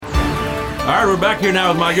All right, we're back here now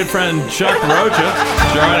with my good friend Chuck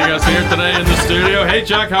Rocha joining us here today in the studio. Hey,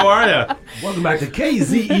 Chuck, how are you? Welcome back to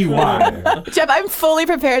KZEY. Jeff, I'm fully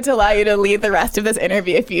prepared to allow you to lead the rest of this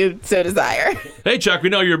interview if you so desire. Hey, Chuck, we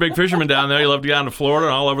know you're a big fisherman down there. You love to go down to Florida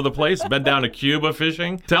and all over the place. Been down to Cuba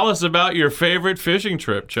fishing. Tell us about your favorite fishing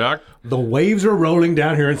trip, Chuck. The waves are rolling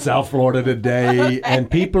down here in South Florida today, and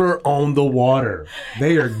people are on the water.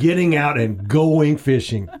 They are getting out and going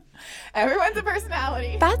fishing. Everyone's a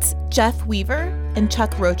personality. That's Jeff Weaver and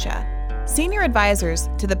Chuck Rocha, senior advisors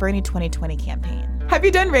to the Bernie 2020 campaign. Have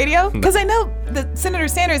you done radio? Because I know that Senator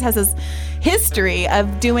Sanders has this history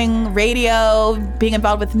of doing radio, being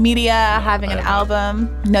involved with media, having an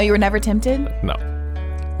album. No, you were never tempted? No.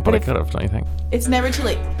 But I could have, don't you think? It's never too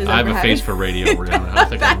late. I have a face for radio. I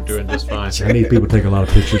think I'm doing just fine. I need people to take a lot of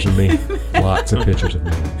pictures of me. Lots of pictures of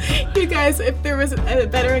me. You guys, if there was a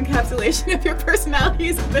better encapsulation of your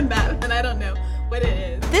personalities than that, then I don't know what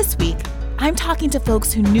it is. This week, I'm talking to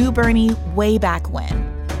folks who knew Bernie way back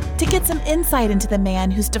when to get some insight into the man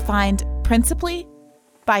who's defined principally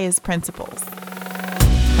by his principles.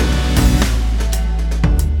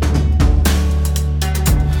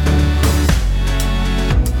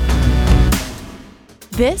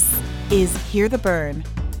 This is Hear the Burn,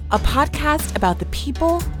 a podcast about the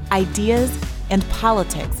people, ideas, and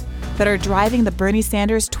politics that are driving the Bernie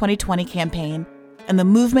Sanders 2020 campaign and the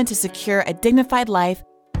movement to secure a dignified life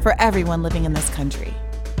for everyone living in this country.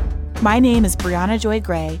 My name is Brianna Joy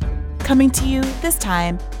Gray, coming to you this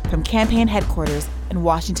time from campaign headquarters in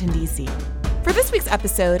Washington, D.C. For this week's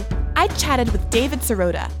episode, I chatted with David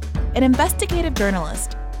Sirota, an investigative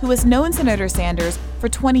journalist who has known Senator Sanders for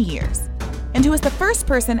 20 years. And who was the first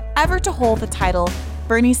person ever to hold the title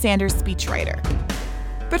Bernie Sanders speechwriter.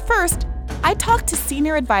 But first, I talked to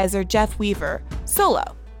senior advisor Jeff Weaver, solo,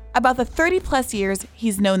 about the 30-plus years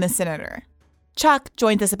he's known the senator. Chuck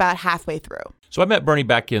joined us about halfway through. So I met Bernie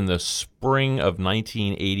back in the spring of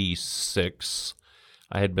 1986.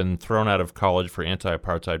 I had been thrown out of college for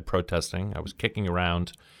anti-apartheid protesting. I was kicking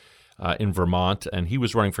around in Vermont, and he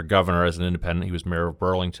was running for governor as an independent. He was mayor of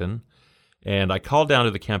Burlington. And I called down to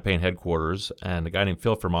the campaign headquarters, and a guy named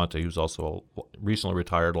Phil Fermonte, who's also a recently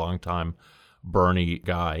retired, longtime Bernie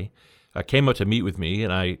guy, came up to meet with me.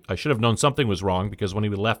 And I should have known something was wrong because when he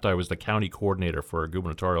left, I was the county coordinator for a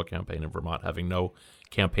gubernatorial campaign in Vermont, having no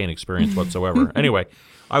campaign experience whatsoever. Anyway,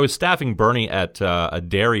 I was staffing Bernie at a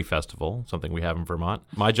dairy festival, something we have in Vermont.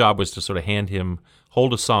 My job was to sort of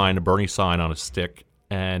hold a sign, a Bernie sign on a stick,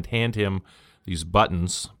 and hand him these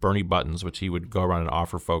buttons, Bernie buttons, which he would go around and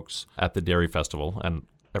offer folks at the dairy festival and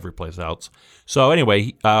every place else. So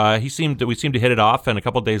anyway, we seemed to hit it off, and a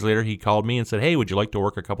couple of days later he called me and said, "Hey, would you like to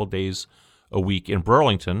work a couple of days a week in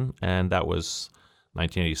Burlington?" And that was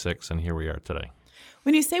 1986, and here we are today.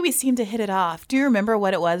 When you say we seemed to hit it off, do you remember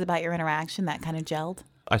what it was about your interaction that kind of gelled?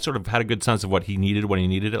 I sort of had a good sense of what he needed when he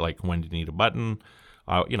needed it, like when did he need a button.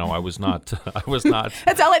 I was not.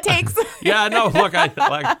 That's all it takes. Yeah, no. Look,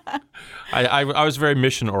 I was very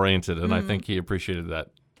mission oriented, and I think he appreciated that.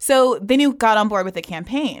 So then you got on board with the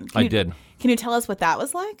campaign. I did. Can you tell us what that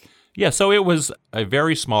was like? Yeah, so it was a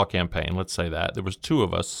very small campaign. Let's say that there was two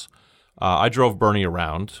of us. I drove Bernie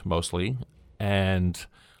around mostly, and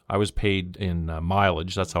I was paid in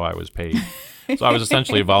mileage. That's how I was paid. So I was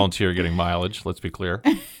essentially a volunteer getting mileage, let's be clear.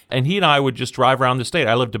 And he and I would just drive around the state.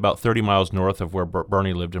 I lived about 30 miles north of where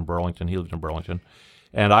Bernie lived in Burlington. He lived in Burlington.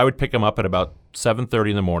 And I would pick him up at about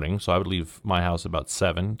 7:30 in the morning. So I would leave my house about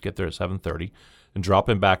 7, get there at 7:30, and drop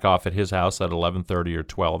him back off at his house at 11:30 or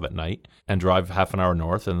 12 at night, and drive half an hour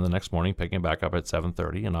north. And the next morning, pick him back up at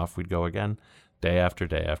 7:30, and off we'd go again, day after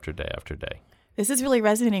day after day after day. This is really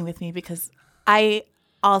resonating with me because I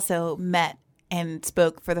also met and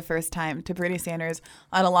spoke for the first time to Bernie Sanders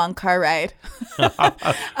on a long car ride.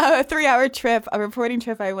 A 3-hour trip, a reporting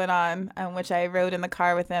trip I went on which I rode in the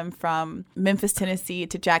car with him from Memphis, Tennessee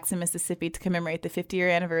to Jackson, Mississippi to commemorate the 50-year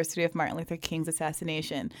anniversary of Martin Luther King's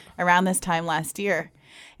assassination around this time last year.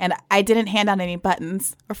 And I didn't hand out any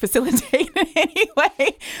buttons or facilitate in any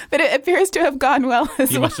way, but it appears to have gone well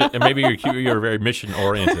as well. Maybe you're very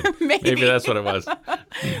mission-oriented. Maybe that's what it was.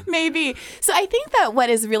 Maybe. So I think that what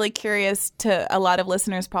is really curious to a lot of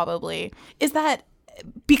listeners probably is that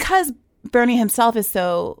because Bernie himself is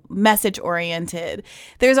so message-oriented,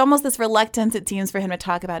 there's almost this reluctance, it seems, for him to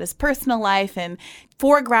talk about his personal life and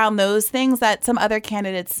foreground those things that some other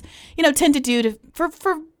candidates, tend to do for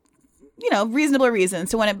reasonable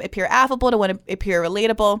reasons, to want to appear affable, to want to appear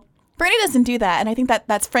relatable. Bernie doesn't do that, and I think that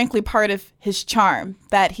that's frankly part of his charm,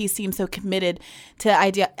 that he seems so committed to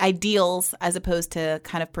ideals as opposed to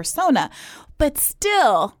kind of persona. But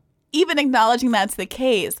still, even acknowledging that's the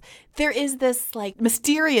case, there is this like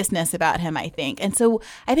mysteriousness about him, I think. And so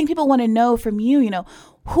I think people want to know from you,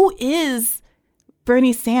 who is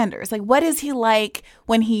Bernie Sanders? Like, what is he like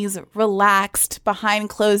when he's relaxed behind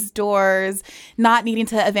closed doors, not needing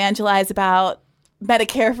to evangelize about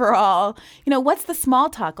Medicare for all? What's the small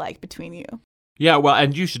talk like between you? Yeah, well,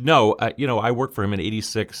 and you should know, I worked for him in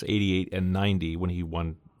 86, 88, and 90 when he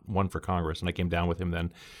won for Congress, and I came down with him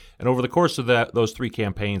then. And over the course of those 3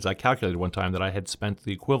 campaigns, I calculated one time that I had spent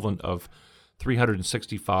the equivalent of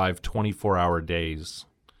 365 24-hour days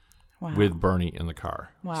with Bernie in the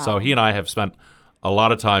car. Wow. So he and I have spent a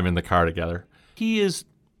lot of time in the car together. He is,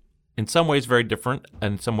 in some ways, very different,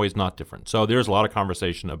 and in some ways not different. So there's a lot of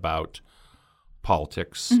conversation about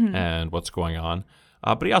politics and what's going on.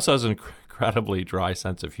 But he also has an incredibly dry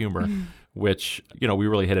sense of humor, which, we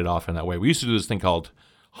really hit it off in that way. We used to do this thing called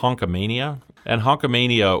Honkamania. And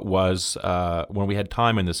Honkamania was when we had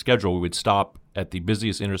time in the schedule, we would stop at the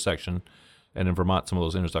busiest intersection. And in Vermont, some of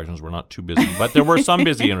those intersections were not too busy, but there were some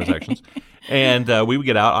busy intersections. And we would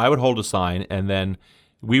get out. I would hold a sign, and then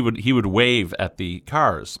he would wave at the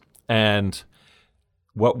cars. And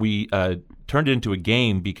what we turned into a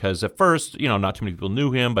game, because at first, not too many people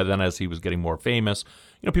knew him, but then as he was getting more famous,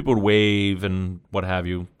 people would wave and what have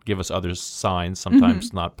you, give us other signs,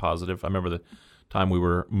 sometimes not positive. I remember the time we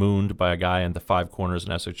were mooned by a guy in the Five Corners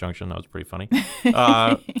in Essex Junction. That was pretty funny.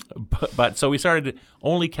 But so we started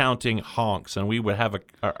only counting honks, and we would have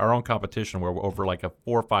our own competition where over like a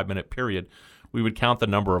 4 or 5 minute period, we would count the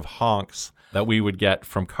number of honks that we would get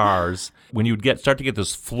from cars. When you would start to get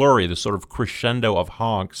this flurry, this sort of crescendo of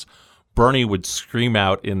honks, Bernie would scream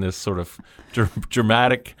out in this sort of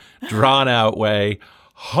dramatic, drawn-out way,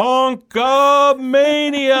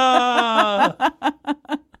 "Honkamania!"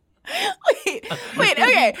 Wait,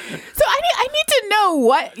 okay. So I need to know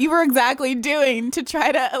what you were exactly doing to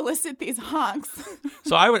try to elicit these honks.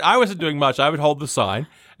 So I wasn't doing much. I would hold the sign,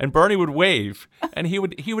 and Bernie would wave, and he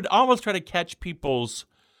would almost try to catch people's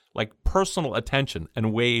like personal attention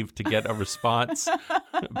and wave to get a response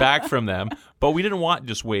back from them. But we didn't want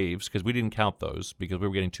just waves because we didn't count those because we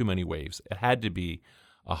were getting too many waves. It had to be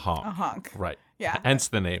a honk. A honk. Right. Yeah. Hence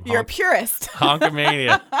the name. You're a purist.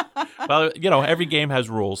 Honkamania. Well, every game has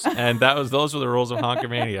rules, and those were the rules of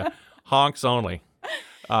Honkamania. Honks only.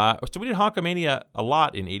 So we did Honkamania a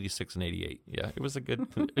lot in 86 and 88. Yeah, it was a good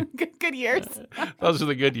good years. Those are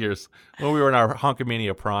the good years when we were in our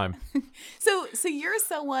Honkamania prime. So you're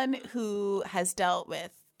someone who has dealt with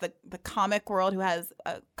the comic world, who has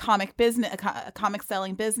a comic business, a comic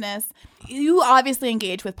selling business. You obviously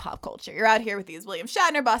engage with pop culture. You're out here with these William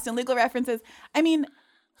Shatner, Boston Legal references. I mean,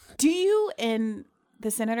 do you and the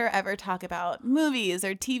senator ever talk about movies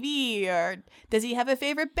or TV, or does he have a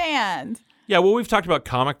favorite band? Yeah, well, we've talked about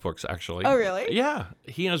comic books, actually. Oh, really? Yeah.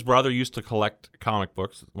 He and his brother used to collect comic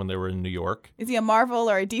books when they were in New York. Is he a Marvel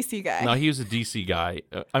or a DC guy? No, he was a DC guy.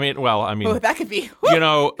 I mean, oh, that could be.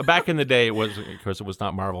 Back in the day, of course, it was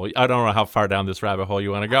not Marvel. I don't know how far down this rabbit hole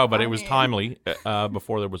you want to go, but it was timely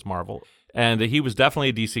before there was Marvel. And he was definitely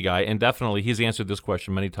a DC guy, and definitely he's answered this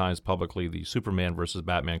question many times publicly, the Superman versus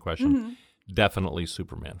Batman question. Mm-hmm. Definitely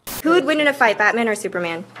Superman. Who would win in a fight, Batman or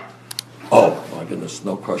Superman? Oh, my goodness,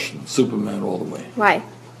 no question. Superman all the way. Why?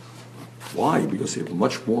 Why? Because he has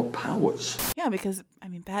much more powers. Yeah, because,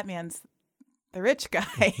 Batman's the rich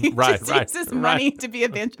guy. Right, just uses money to be a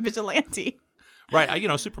vigilante. Right.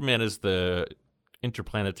 Superman is the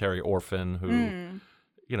interplanetary orphan who,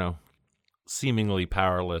 seemingly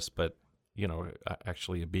powerless, but,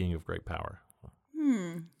 actually a being of great power.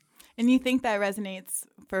 And you think that resonates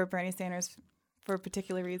for Bernie Sanders for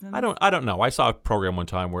particular reasons? I don't know. I saw a program one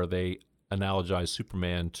time where they analogized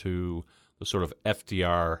Superman to the sort of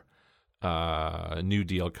FDR New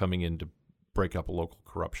Deal coming in to break up a local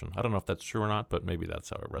corruption. I don't know if that's true or not, but maybe that's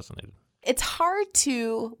how it resonated. It's hard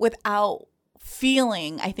to, without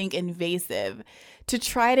feeling, I think, invasive, to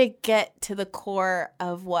try to get to the core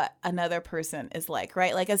of what another person is like,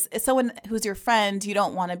 right? Like as someone who's your friend, you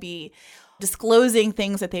don't want to be disclosing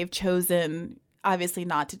things that they've chosen, obviously,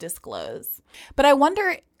 not to disclose. But I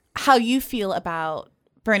wonder how you feel about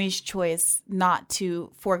Bernie's choice not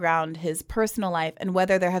to foreground his personal life, and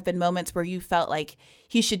whether there have been moments where you felt like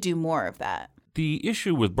he should do more of that. The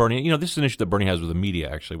issue with Bernie, this is an issue that Bernie has with the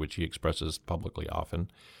media, actually, which he expresses publicly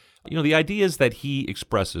often. The ideas that he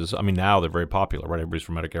expresses, now they're very popular, right? Everybody's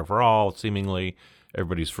for Medicare for all, seemingly.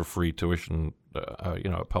 Everybody's for free tuition,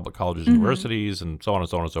 at public colleges, universities, and so on and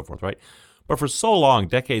so on and so forth, right? But for so long,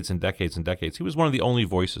 decades and decades and decades, he was one of the only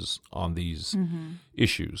voices on these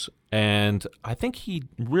issues. And I think he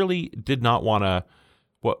really did not want to,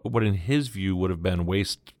 what in his view would have been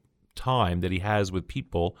waste time that he has with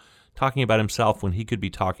people talking about himself when he could be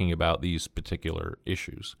talking about these particular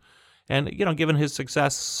issues. And, given his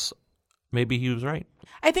success, maybe he was right.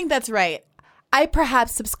 I think that's right. I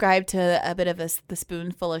perhaps subscribe to a bit of the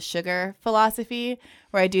spoonful of sugar philosophy,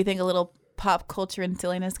 where I do think a little pop culture and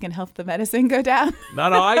silliness can help the medicine go down. No,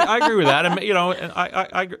 I agree with that. And,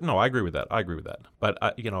 I agree with that. I agree with that. But,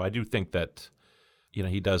 I do think that,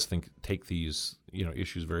 he does take these,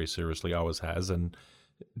 issues very seriously, always has, and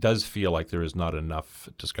does feel like there is not enough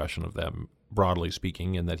discussion of them, broadly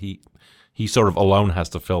speaking, and that he sort of alone has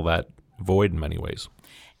to fill that void in many ways.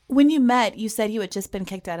 When you met, you said you had just been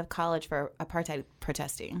kicked out of college for apartheid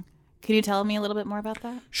protesting. Can you tell me a little bit more about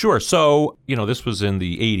that? Sure. So, this was in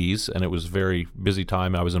the 80s, and it was a very busy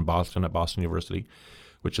time. I was in Boston at Boston University,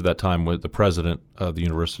 which at that time was the president of the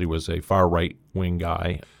university was a far right-wing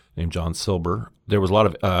guy named John Silber. There was a lot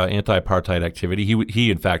of anti-apartheid activity.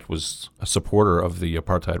 He in fact, was a supporter of the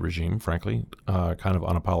apartheid regime, frankly, kind of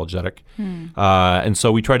unapologetic. And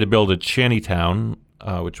so we tried to build a shantytown,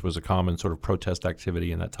 which was a common sort of protest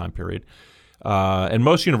activity in that time period. And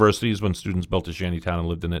most universities, when students built a shantytown and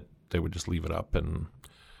lived in it, they would just leave it up and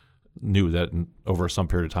knew that over some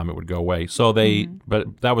period of time it would go away. So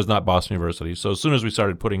but that was not Boston University. So as soon as we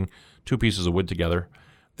started putting two pieces of wood together,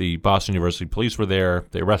 the Boston University police were there.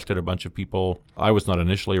 They arrested a bunch of people. I was not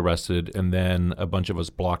initially arrested, and then a bunch of us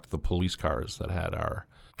blocked the police cars that had our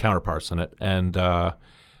counterparts in it, and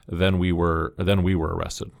then we were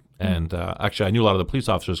arrested. And actually, I knew a lot of the police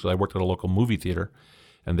officers because I worked at a local movie theater,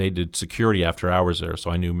 and they did security after hours there, so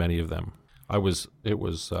I knew many of them. It was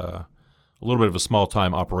a little bit of a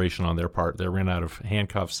small-time operation on their part. They ran out of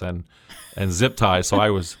handcuffs and zip ties, so I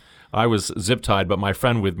was zip-tied, but my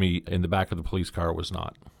friend with me in the back of the police car was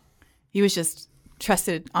not. He was just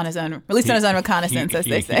trusted on his own, at least on his own reconnaissance, as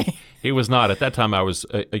they say. He was not. At that time, I was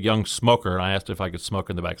a young smoker, and I asked if I could smoke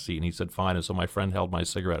in the back seat, and he said fine. And so my friend held my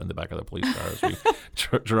cigarette in the back of the police car as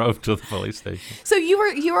we drove to the police station. So you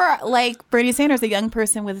were like Bernie Sanders, a young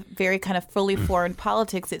person with very kind of fully formed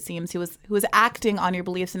politics, it seems, who was acting on your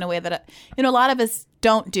beliefs in a way that a lot of us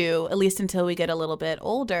don't do, at least until we get a little bit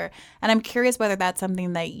older. And I'm curious whether that's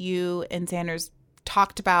something that you and Sanders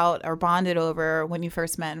talked about or bonded over when you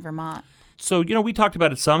first met in Vermont. So, we talked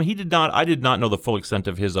about it some. He did not. I did not know the full extent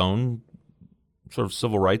of his own sort of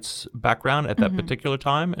civil rights background at that particular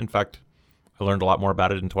time. In fact, I learned a lot more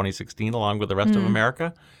about it in 2016 along with the rest of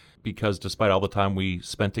America, because despite all the time we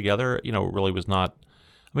spent together, it really was not.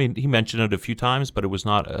 I mean, he mentioned it a few times, but it was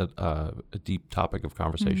not a deep topic of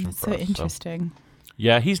conversation for us. So interesting. So,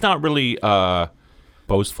 yeah, he's not really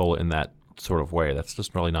boastful in that sort of way. That's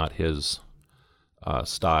just really not his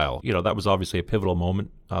style. That was obviously a pivotal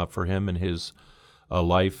moment for him in his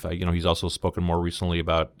life. He's also spoken more recently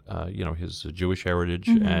about, his Jewish heritage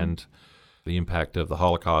and the impact of the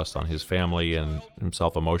Holocaust on his family and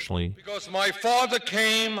himself emotionally. Because my father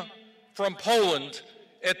came from Poland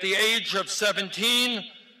at the age of 17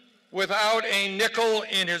 without a nickel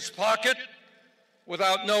in his pocket,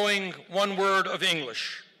 without knowing one word of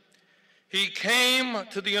English. He came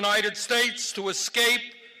to the United States to escape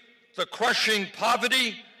the crushing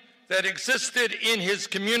poverty that existed in his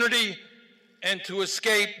community and to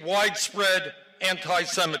escape widespread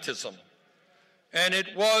anti-Semitism. And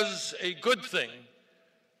it was a good thing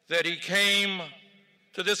that he came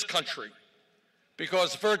to this country,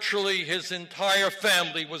 because virtually his entire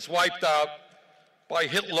family was wiped out by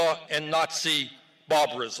Hitler and Nazi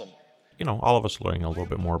barbarism. All of us are learning a little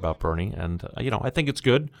bit more about Bernie, and I think it's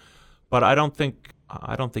good, but I don't think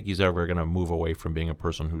he's ever going to move away from being a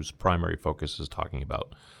person whose primary focus is talking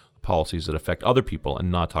about policies that affect other people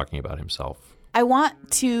and not talking about himself. I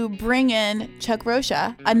want to bring in Chuck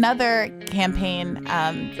Rocha, another campaign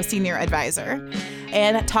senior advisor,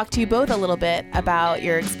 and talk to you both a little bit about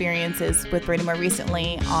your experiences with Bernie more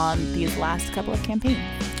recently on these last couple of campaigns.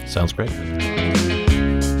 Sounds great.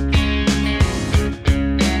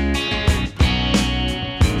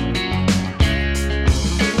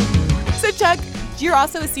 So Chuck, you're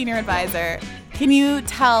also a senior advisor. Can you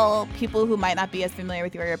tell people who might not be as familiar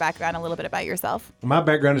with you or your background a little bit about yourself? My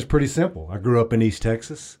background is pretty simple. I grew up in East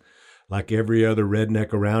Texas, like every other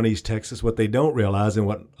redneck around East Texas. What they don't realize, and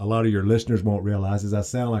what a lot of your listeners won't realize, is I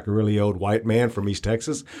sound like a really old white man from East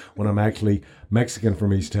Texas when I'm actually Mexican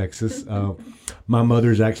from East Texas. My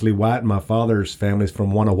mother's actually white, and my father's family's from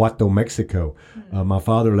Guanajuato, Mexico. My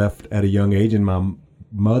father left at a young age, and my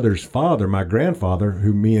mother's father, my grandfather,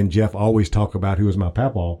 who me and Jeff always talk about, who was my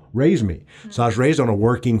papa, raised me. So I was raised on a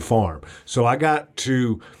working farm. So I got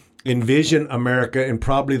to envision America in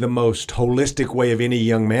probably the most holistic way of any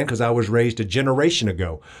young man, because I was raised a generation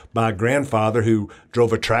ago by a grandfather who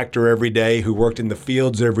drove a tractor every day, who worked in the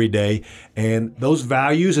fields every day. And those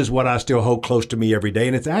values is what I still hold close to me every day.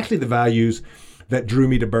 And it's actually the values that drew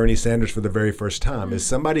me to Bernie Sanders for the very first time, is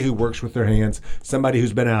somebody who works with their hands, somebody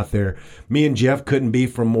who's been out there. Me and Jeff couldn't be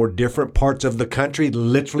from more different parts of the country,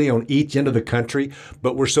 literally on each end of the country,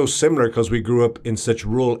 but we're so similar because we grew up in such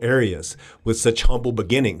rural areas with such humble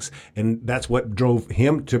beginnings. And that's what drove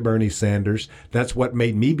him to Bernie Sanders. That's what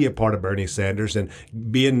made me be a part of Bernie Sanders. And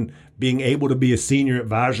being able to be a senior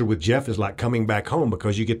advisor with Jeff is like coming back home,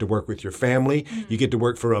 because you get to work with your family. You get to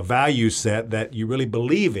work for a value set that you really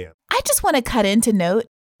believe in. I just want to cut in to note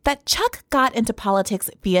that Chuck got into politics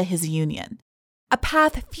via his union, a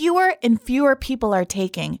path fewer and fewer people are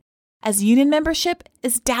taking, as union membership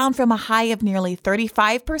is down from a high of nearly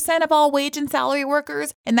 35% of all wage and salary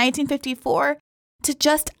workers in 1954 to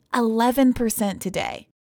just 11% today.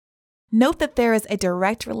 Note that there is a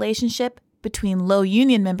direct relationship between low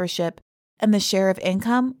union membership and the share of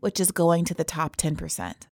income, which is going to the top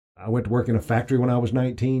 10%. I went to work in a factory when I was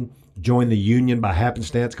 19, joined the union by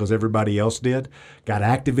happenstance because everybody else did, got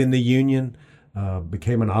active in the union,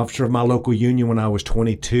 became an officer of my local union when I was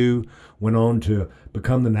 22, went on to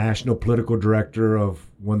become the national political director of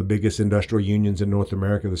one of the biggest industrial unions in North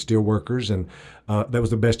America, the Steelworkers. And that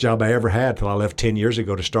was the best job I ever had till I left 10 years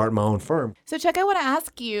ago to start my own firm. So Chuck, I want to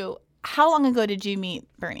ask you, how long ago did you meet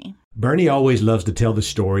Bernie? Bernie always loves to tell the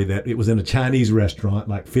story that it was in a Chinese restaurant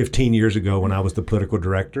like 15 years ago when I was the political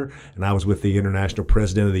director and I was with the international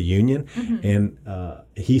president of the union. Mm-hmm. And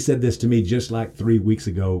he said this to me just like 3 weeks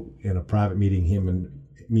ago in a private meeting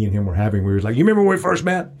me and him were having. We were like, you remember when we first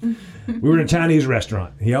met? We were in a Chinese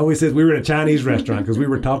restaurant. He always says we were in a Chinese restaurant because we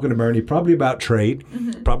were talking to Bernie probably about trade,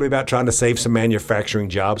 probably about trying to save some manufacturing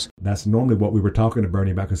jobs. That's normally what we were talking to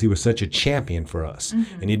Bernie about because he was such a champion for us.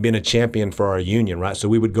 And he'd been a champion for our union, right? So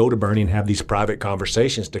we would go to Bernie and have these private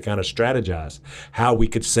conversations to kind of strategize how we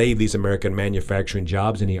could save these American manufacturing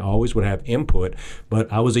jobs. And he always would have input.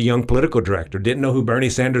 But I was a young political director, didn't know who Bernie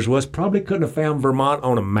Sanders was, probably couldn't have found Vermont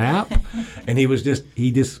on a map. And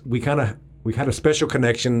we had a special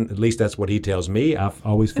connection. At least that's what he tells me. I've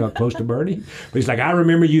always felt close to Bernie. But he's like, I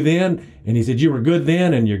remember you then. And he said, you were good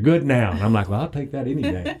then and you're good now. And I'm like, well, I'll take that any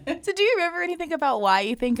day. So do you remember anything about why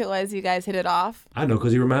you think it was you guys hit it off? I know,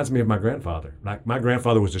 because he reminds me of my grandfather. Like, my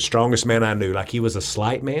grandfather was the strongest man I knew. Like, he was a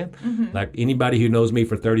slight man. Like, anybody who knows me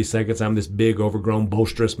for 30 seconds, I'm this big, overgrown,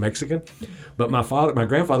 boisterous Mexican. But my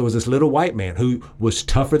grandfather was this little white man who was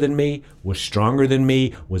tougher than me, was stronger than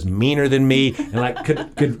me, was meaner than me. And like,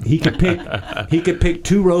 he could pick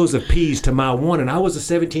 2 rows of peas to my one, and I was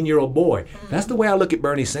a 17-year-old boy. That's the way I look at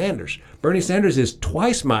Bernie Sanders. Bernie Sanders is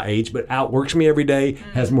twice my age, but outworks me every day,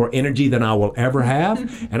 has more energy than I will ever have.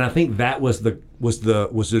 And I think that was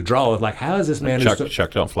the draw. Like, how is this man?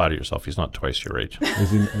 Chuck, don't flatter yourself. He's not twice your age.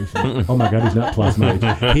 Oh my God, he's not twice my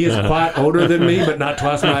age. He is quite older than me, but not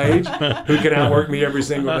twice my age. Who can outwork me every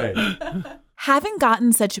single day? Having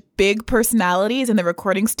gotten such big personalities in the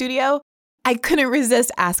recording studio, I couldn't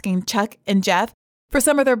resist asking Chuck and Jeff for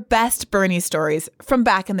some of their best Bernie stories from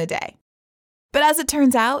back in the day. But as it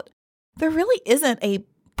turns out, there really isn't a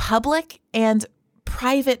public and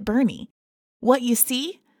private Bernie. What you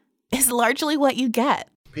see is largely what you get.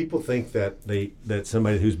 People think that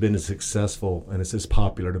somebody who's been as successful and is as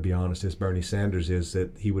popular, to be honest, as Bernie Sanders is,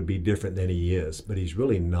 that he would be different than he is. But he's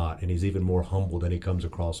really not, and he's even more humble than he comes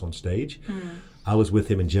across on stage. I was with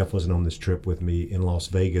him, and Jeff wasn't on this trip with me, in Las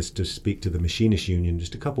Vegas to speak to the Machinists Union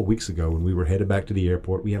just a couple weeks ago when we were headed back to the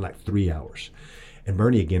airport. We had like 3 hours. And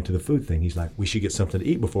Bernie, again, to the food thing, he's like, we should get something to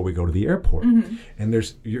eat before we go to the airport.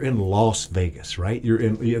 And you're in Las Vegas, right? You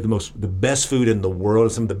have the best food in the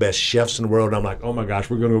world, some of the best chefs in the world. And I'm like, oh my gosh,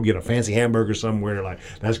 we're going to go get a fancy hamburger somewhere. Like,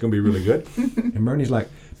 that's going to be really good. And Bernie's like,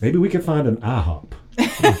 maybe we could find an IHOP.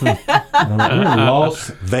 And I'm like, we're in Las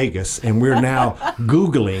Vegas, and we're now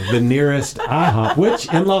Googling the nearest IHOP, which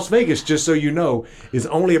in Las Vegas, just so you know, is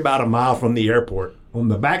only about a mile from the airport on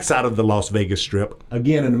the backside of the Las Vegas Strip,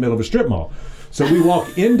 again in the middle of a strip mall. So we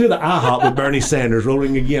walk into the IHOP with Bernie Sanders,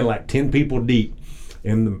 rolling again like 10 people deep.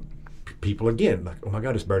 And the people again, like, oh my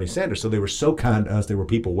God, it's Bernie Sanders. So they were so kind to us. There were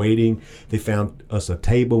people waiting. They found us a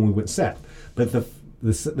table and we went and sat. But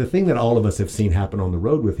the thing that all of us have seen happen on the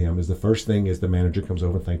road with him is the first thing is the manager comes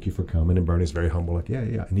over, thank you for coming. And Bernie's very humble, like, yeah.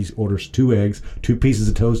 And he orders 2 eggs, 2 pieces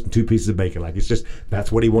of toast, and 2 pieces of bacon. Like, it's just, that's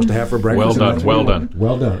what he wants to have for breakfast. Well done.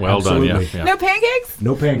 Well done, yeah. No pancakes?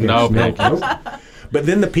 No pancakes. No pancakes. Nope. But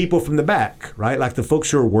then the people from the back, right? Like the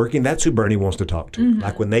folks who are working, that's who Bernie wants to talk to.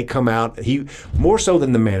 Like when they come out, he more so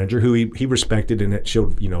than the manager, who he respected and it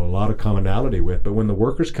showed, a lot of commonality with. But when the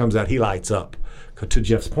workers comes out, he lights up. To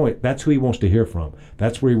Jeff's point, that's who he wants to hear from.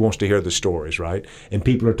 That's where he wants to hear the stories, right? And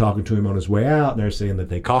people are talking to him on his way out, and they're saying that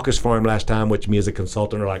they caucused for him last time, which me as a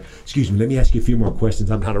consultant are like, excuse me, let me ask you a few more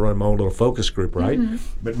questions. I'm trying to run my own little focus group, right?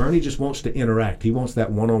 But Bernie just wants to interact. He wants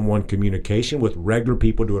that one-on-one communication with regular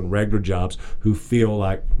people doing regular jobs who feel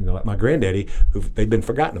like, like my granddaddy, who they've been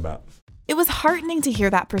forgotten about. It was heartening to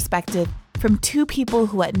hear that perspective from two people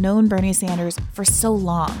who had known Bernie Sanders for so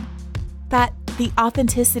long. That the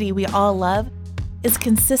authenticity we all love is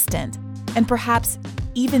consistent and perhaps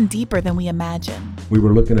even deeper than we imagine. We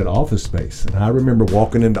were looking at office space, and I remember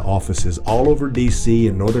walking into offices all over D.C.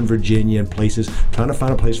 and Northern Virginia and places, trying to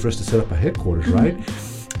find a place for us to set up a headquarters, right?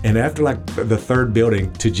 And after the third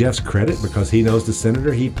building, to Jeff's credit, because he knows the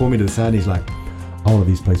senator, he pulled me to the side and he's like, all of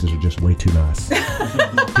these places are just way too nice.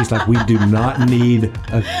 He's like, we do not need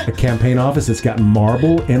a campaign office that's got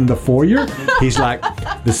marble in the foyer. He's like,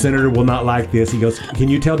 the senator will not like this. He goes, can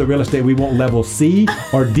you tell the real estate we want level C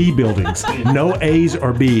or D buildings? No A's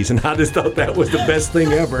or B's. And I just thought that was the best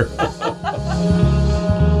thing ever.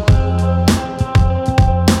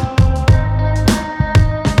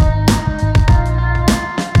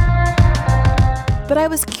 But I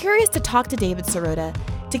was curious to talk to David Sirota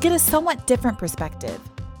to get a somewhat different perspective.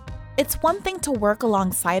 It's one thing to work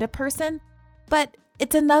alongside a person, but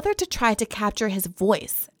it's another to try to capture his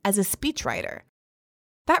voice as a speechwriter.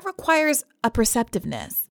 That requires a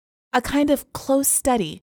perceptiveness, a kind of close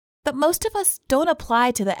study that most of us don't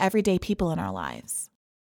apply to the everyday people in our lives.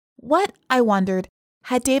 What, I wondered,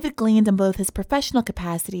 had David gleaned in both his professional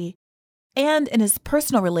capacity and in his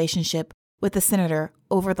personal relationship with the senator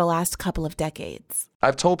over the last couple of decades?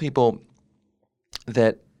 I've told people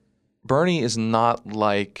that Bernie is not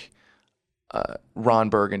like Ron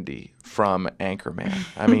Burgundy from Anchorman.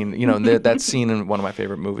 I mean, that scene in one of my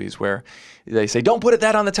favorite movies where they say, "Don't put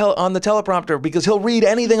that on the teleprompter because he'll read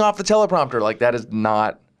anything off the teleprompter." Like, that is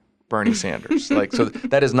not Bernie Sanders. So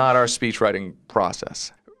that is not our speechwriting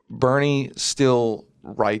process. Bernie still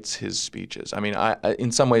writes his speeches. I mean,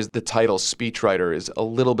 in some ways, the title speechwriter is a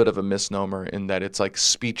little bit of a misnomer in that it's like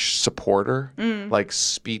speech supporter, like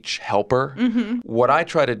speech helper. What I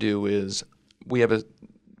try to do is, we have a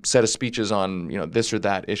set of speeches on, this or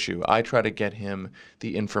that issue. I try to get him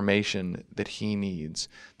the information that he needs,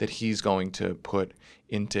 that he's going to put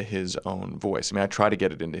into his own voice. I mean, I try to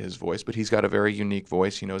get it into his voice, but he's got a very unique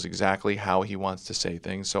voice. He knows exactly how he wants to say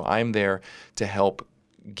things. So I'm there to help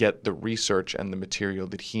get the research and the material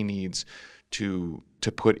that he needs to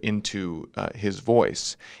put into his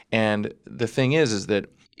voice. And the thing is that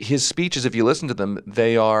his speeches, if you listen to them,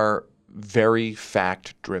 they are very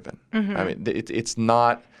fact-driven. I mean, it's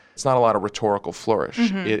not a lot of rhetorical flourish.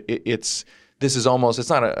 It's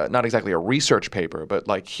not exactly a research paper, but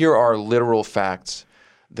like, here are literal facts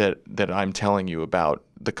that I'm telling you about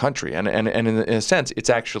the country. And in a sense,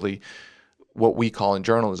 it's actually what we call in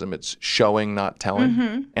journalism, it's showing, not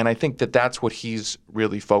telling. And I think that that's what he's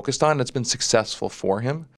really focused on. It's been successful for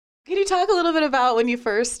him. Can you talk a little bit about when you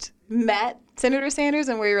first met Senator Sanders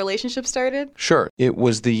and where your relationship started? Sure. It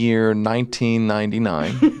was the year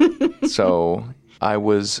 1999. So I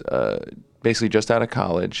was basically just out of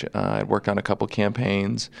college. I'd worked on a couple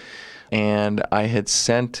campaigns, and I had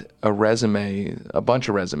sent a bunch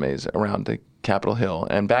of resumes around to Capitol Hill.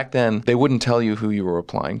 And back then, they wouldn't tell you who you were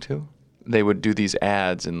applying to. They would do these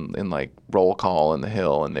ads in like roll call in the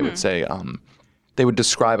Hill, and they would say, they would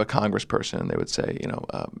describe a congressperson, and they would say,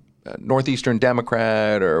 Northeastern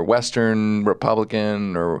Democrat or Western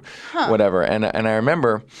Republican or whatever. And I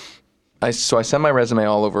remember, I sent my resume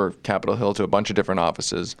all over Capitol Hill to a bunch of different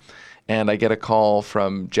offices, and I get a call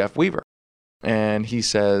from Jeff Weaver. And he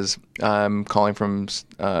says, I'm calling from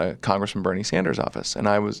Congressman Bernie Sanders' office. And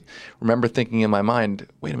I remember thinking in my mind,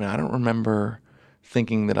 wait a minute, I don't remember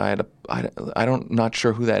thinking that not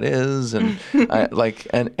sure who that is. And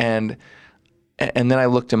and then I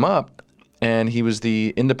looked him up, and he was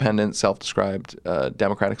the independent, self-described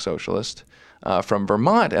Democratic Socialist from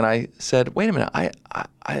Vermont. And I said, wait a minute, I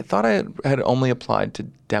thought I had only applied to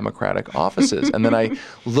Democratic offices. And then I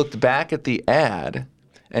looked back at the ad,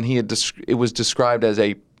 and it was described as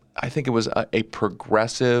I think it was a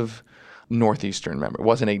progressive Northeastern member. It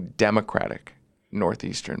wasn't a Democratic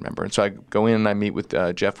Northeastern member. And so I go in and I meet with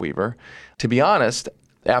Jeff Weaver. To be honest,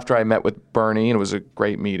 after I met with Bernie, and it was a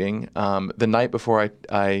great meeting, the night before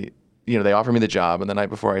they offered me the job, and the night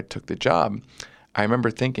before I took the job, I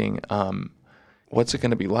remember thinking, what's it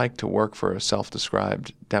going to be like to work for a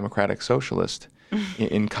self-described democratic socialist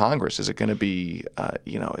in Congress? Is it going to be,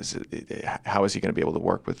 how is he going to be able to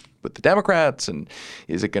work with the Democrats? And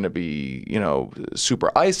is it going to be,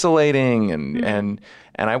 super isolating? And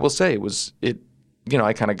I will say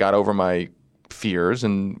I kind of got over my fears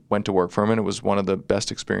and went to work for him. And it was one of the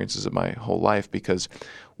best experiences of my whole life, because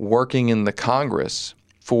working in the Congress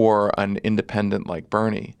for an independent like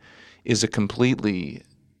Bernie is a completely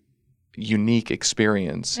unique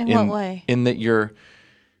experience. In what way? In that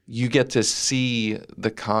you get to see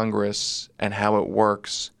the Congress and how it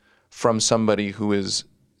works from somebody who is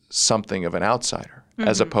something of an outsider,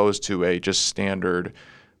 as opposed to a just standard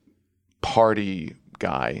party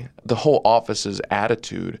guy. The whole office's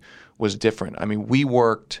attitude was different. I mean,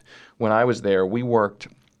 when I was there, we worked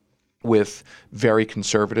with very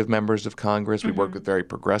conservative members of Congress. We worked with very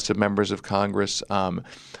progressive members of Congress.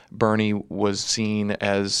 Bernie was seen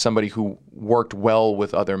as somebody who worked well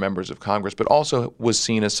with other members of Congress, but also was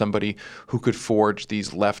seen as somebody who could forge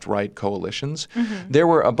these left-right coalitions. There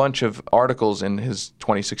were a bunch of articles in his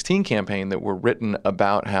 2016 campaign that were written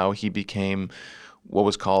about how he became what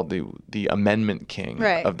was called the Amendment King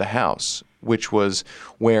of the House, which was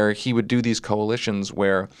where he would do these coalitions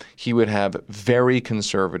where he would have very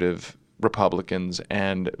conservative Republicans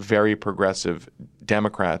and very progressive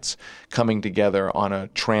Democrats coming together on a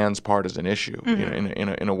transpartisan issue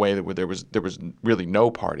in a way that there was really no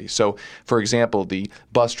party. So, for example, the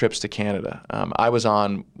bus trips to Canada. I was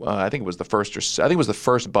on I think it was the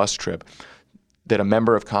first bus trip that a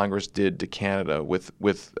member of Congress did to Canada with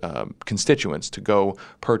constituents to go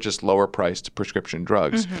purchase lower-priced prescription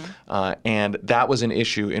drugs. And that was an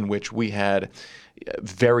issue in which we had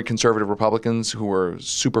very conservative Republicans who were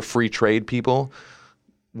super free trade people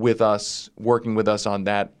working with us on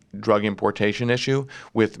that drug importation issue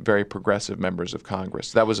with very progressive members of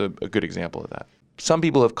Congress. That was a good example of that. Some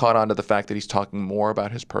people have caught on to the fact that he's talking more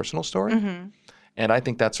about his personal story. And I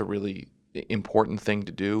think that's a really important thing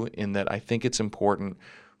to do, in that I think it's important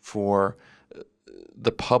for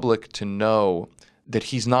the public to know that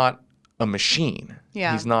he's not a machine.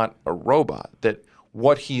 He's not a robot, that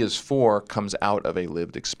what he is for comes out of a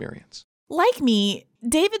lived experience. Like me,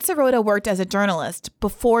 David Sirota worked as a journalist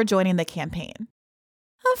before joining the campaign.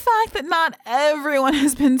 A fact that not everyone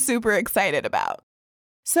has been super excited about.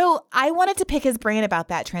 So I wanted to pick his brain about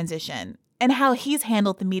that transition and how he's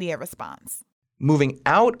handled the media response. Moving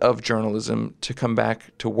out of journalism to come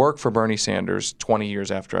back to work for Bernie Sanders 20 years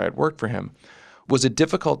after I had worked for him was a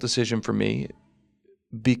difficult decision for me,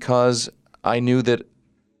 because I knew that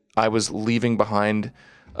I was leaving behind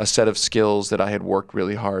a set of skills that I had worked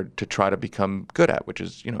really hard to try to become good at, which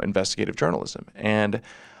is, investigative journalism. And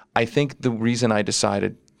I think the reason I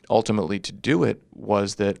decided ultimately to do it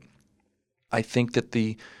was that I think that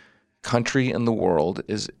the country and the world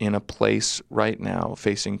is in a place right now,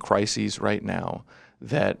 facing crises right now,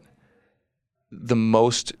 that the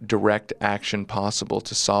most direct action possible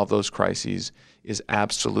to solve those crises is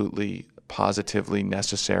absolutely, positively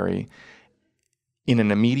necessary in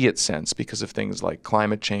an immediate sense because of things like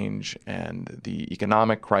climate change and the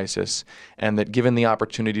economic crisis, and that given the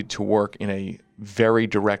opportunity to work in a very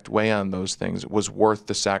direct way on those things was worth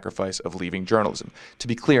the sacrifice of leaving journalism. To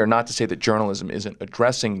be clear, not to say that journalism isn't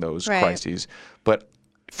addressing those crises, but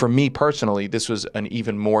for me personally, this was an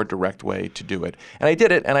even more direct way to do it. And I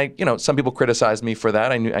did it, and some people criticized me for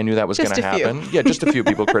that. I knew that was going to happen. Yeah, just a few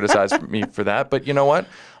people criticized me for that. But you know what?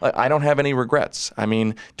 I don't have any regrets. I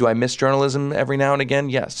mean, do I miss journalism every now and again?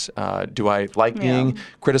 Yes. Do I like being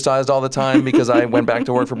criticized all the time because I went back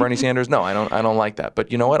to work for Bernie Sanders? No, I don't like that.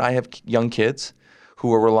 But you know what? I have young kids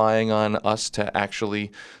who are relying on us to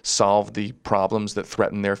actually solve the problems that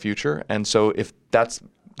threaten their future. And so if that's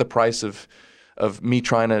the price of me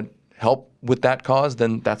trying to help with that cause,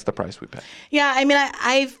 then that's the price we pay. Yeah, I mean,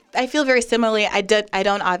 I feel very similarly. I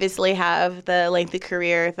don't obviously have the lengthy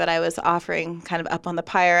career that I was offering kind of up on the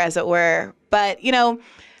pyre, as it were. But,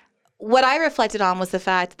 what I reflected on was the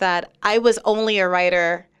fact that I was only a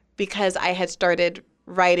writer because I had started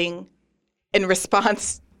writing in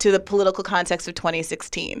response to the political context of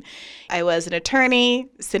 2016. I was an attorney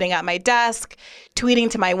sitting at my desk, tweeting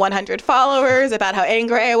to my 100 followers about how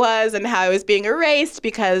angry I was and how I was being erased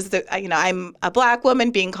because I'm a black woman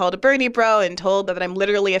being called a Bernie bro and told that I'm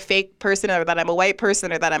literally a fake person, or that I'm a white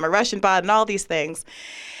person, or that I'm a Russian bot, and all these things.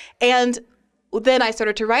 And then I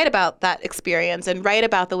started to write about that experience and write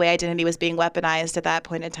about the way identity was being weaponized at that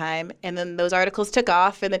point in time. And then those articles took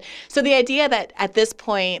off. And then so the idea that at this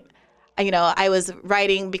point, I was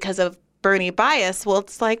writing because of Bernie bias? Well,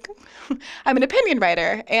 it's like I'm an opinion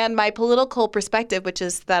writer, and my political perspective, which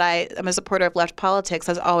is that I'm a supporter of left politics,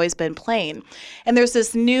 has always been plain. And there's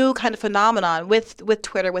this new kind of phenomenon with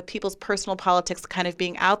Twitter, with people's personal politics kind of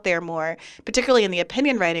being out there more, particularly in the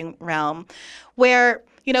opinion writing realm, where,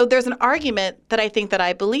 you know, there's an argument that I think that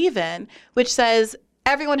I believe in, which says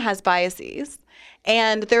everyone has biases,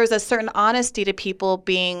 and there's a certain honesty to people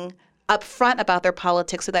being upfront about their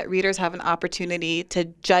politics so that readers have an opportunity to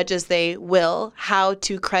judge as they will how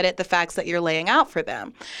to credit the facts that you're laying out for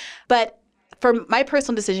them. But for my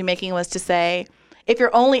personal decision making was to say, if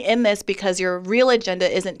you're only in this because your real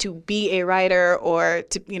agenda isn't to be a writer or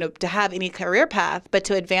to have any career path, but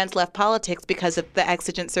to advance left politics because of the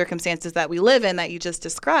exigent circumstances that we live in that you just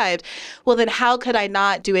described, well, then how could I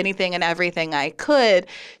not do anything and everything I could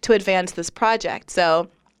to advance this project? So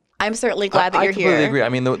I'm certainly glad that you're here. I completely agree. I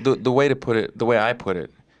mean, the way to put it, the way I put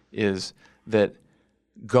it, is that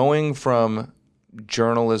going from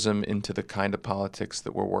journalism into the kind of politics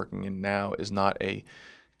that we're working in now is not a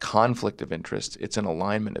conflict of interest, it's an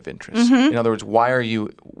alignment of interest. In other words,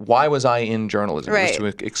 why was I in journalism? Right. It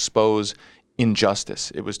was to expose injustice.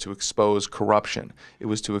 It was to expose corruption. It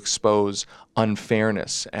was to expose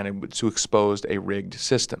unfairness, and it was to expose a rigged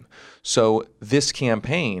system. So this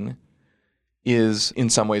campaign is in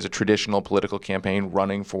some ways a traditional political campaign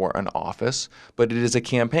running for an office, but it is a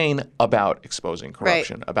campaign about exposing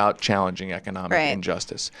corruption, about challenging economic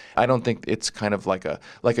injustice. I don't think it's kind of like a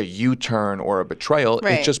U-turn or a betrayal.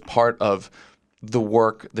 It's just part of the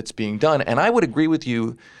work that's being done. And I would agree with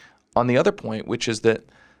you on the other point, which is that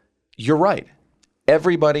you're right.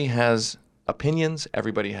 Everybody has opinions,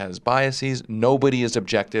 everybody has biases, nobody is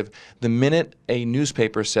objective. The minute a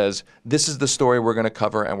newspaper says, this is the story we're going to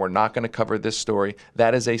cover and we're not going to cover this story,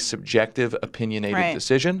 that is a subjective, opinionated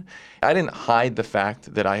decision. I didn't hide the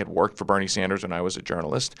fact that I had worked for Bernie Sanders when I was a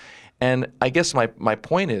journalist. And I guess my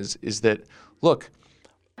point is that, look,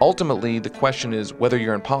 ultimately, the question is whether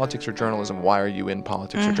you're in politics or journalism, why are you in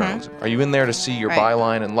politics or journalism? Are you in there to see your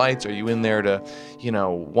byline and lights? Are you in there to,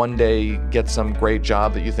 one day get some great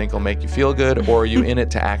job that you think will make you feel good? Or are you in it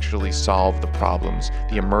to actually solve the problems,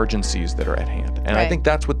 the emergencies that are at hand? And I think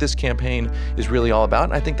that's what this campaign is really all about.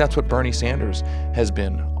 And I think that's what Bernie Sanders has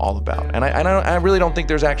been all about. And I really don't think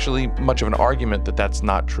there's actually much of an argument that that's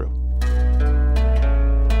not true.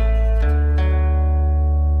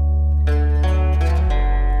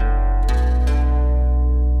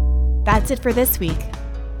 That's it for this week.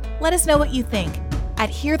 Let us know what you think at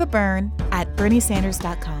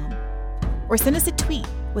heartheburn@berniesanders.com or send us a tweet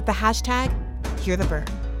with the hashtag #HearTheBurn.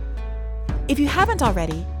 If you haven't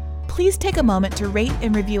already, please take a moment to rate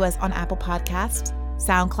and review us on Apple Podcasts,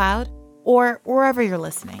 SoundCloud, or wherever you're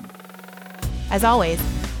listening. As always,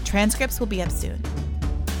 transcripts will be up soon.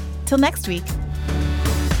 Till next week.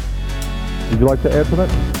 Would you like to add to that?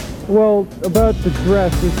 Well, about the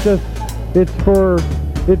dress, it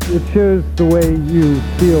shows the way you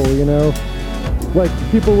feel, Like,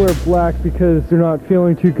 people wear black because they're not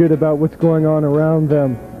feeling too good about what's going on around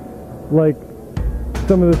them. Like,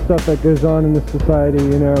 some of the stuff that goes on in this society,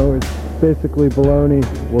 is basically baloney.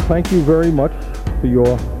 Well, thank you very much for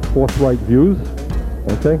your forthright views.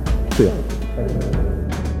 Okay? See ya.